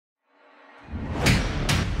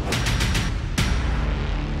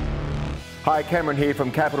Hi, Cameron here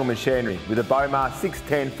from Capital Machinery with a Bomar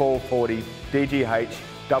 610.440 DGH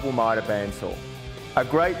double mitre bandsaw. A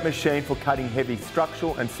great machine for cutting heavy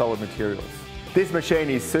structural and solid materials. This machine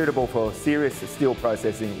is suitable for serious steel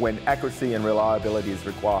processing when accuracy and reliability is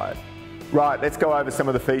required. Right, let's go over some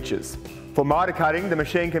of the features. For mitre cutting, the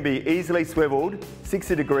machine can be easily swiveled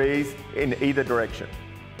 60 degrees in either direction.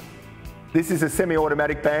 This is a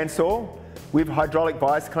semi-automatic bandsaw with hydraulic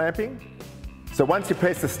vice clamping. So once you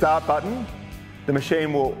press the start button, the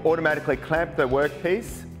machine will automatically clamp the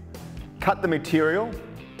workpiece, cut the material.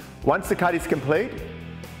 Once the cut is complete,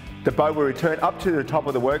 the bow will return up to the top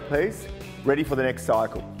of the workpiece, ready for the next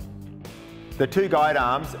cycle. The two guide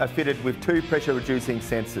arms are fitted with two pressure reducing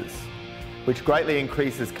sensors, which greatly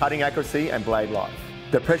increases cutting accuracy and blade life.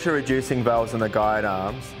 The pressure reducing valves on the guide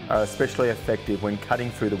arms are especially effective when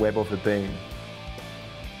cutting through the web of the beam.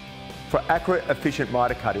 For accurate, efficient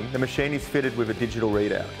mitre cutting, the machine is fitted with a digital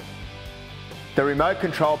readout. The remote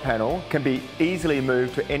control panel can be easily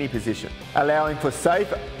moved to any position, allowing for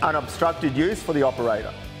safe, unobstructed use for the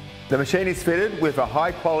operator. The machine is fitted with a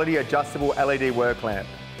high-quality adjustable LED work lamp,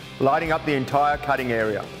 lighting up the entire cutting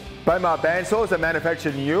area. Bomar bandsaws are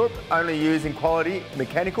manufactured in Europe, only using quality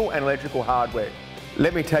mechanical and electrical hardware.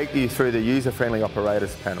 Let me take you through the user-friendly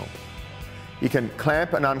operators panel. You can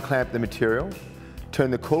clamp and unclamp the material, turn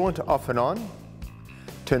the coolant off and on,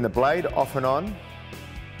 turn the blade off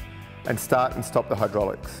and start and stop the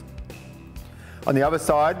hydraulics. On the other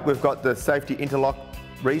side, we've got the safety interlock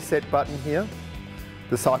reset button here,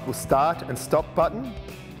 the cycle start and stop button,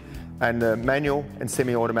 and the manual and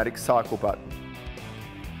semi-automatic cycle button.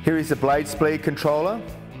 Here is the blade speed controller,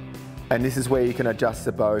 and this is where you can adjust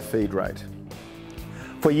the bow feed rate.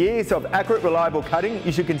 For years of accurate, reliable cutting,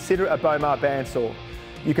 you should consider a Bomar bandsaw.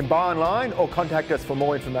 You can buy online or contact us for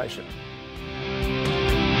more information.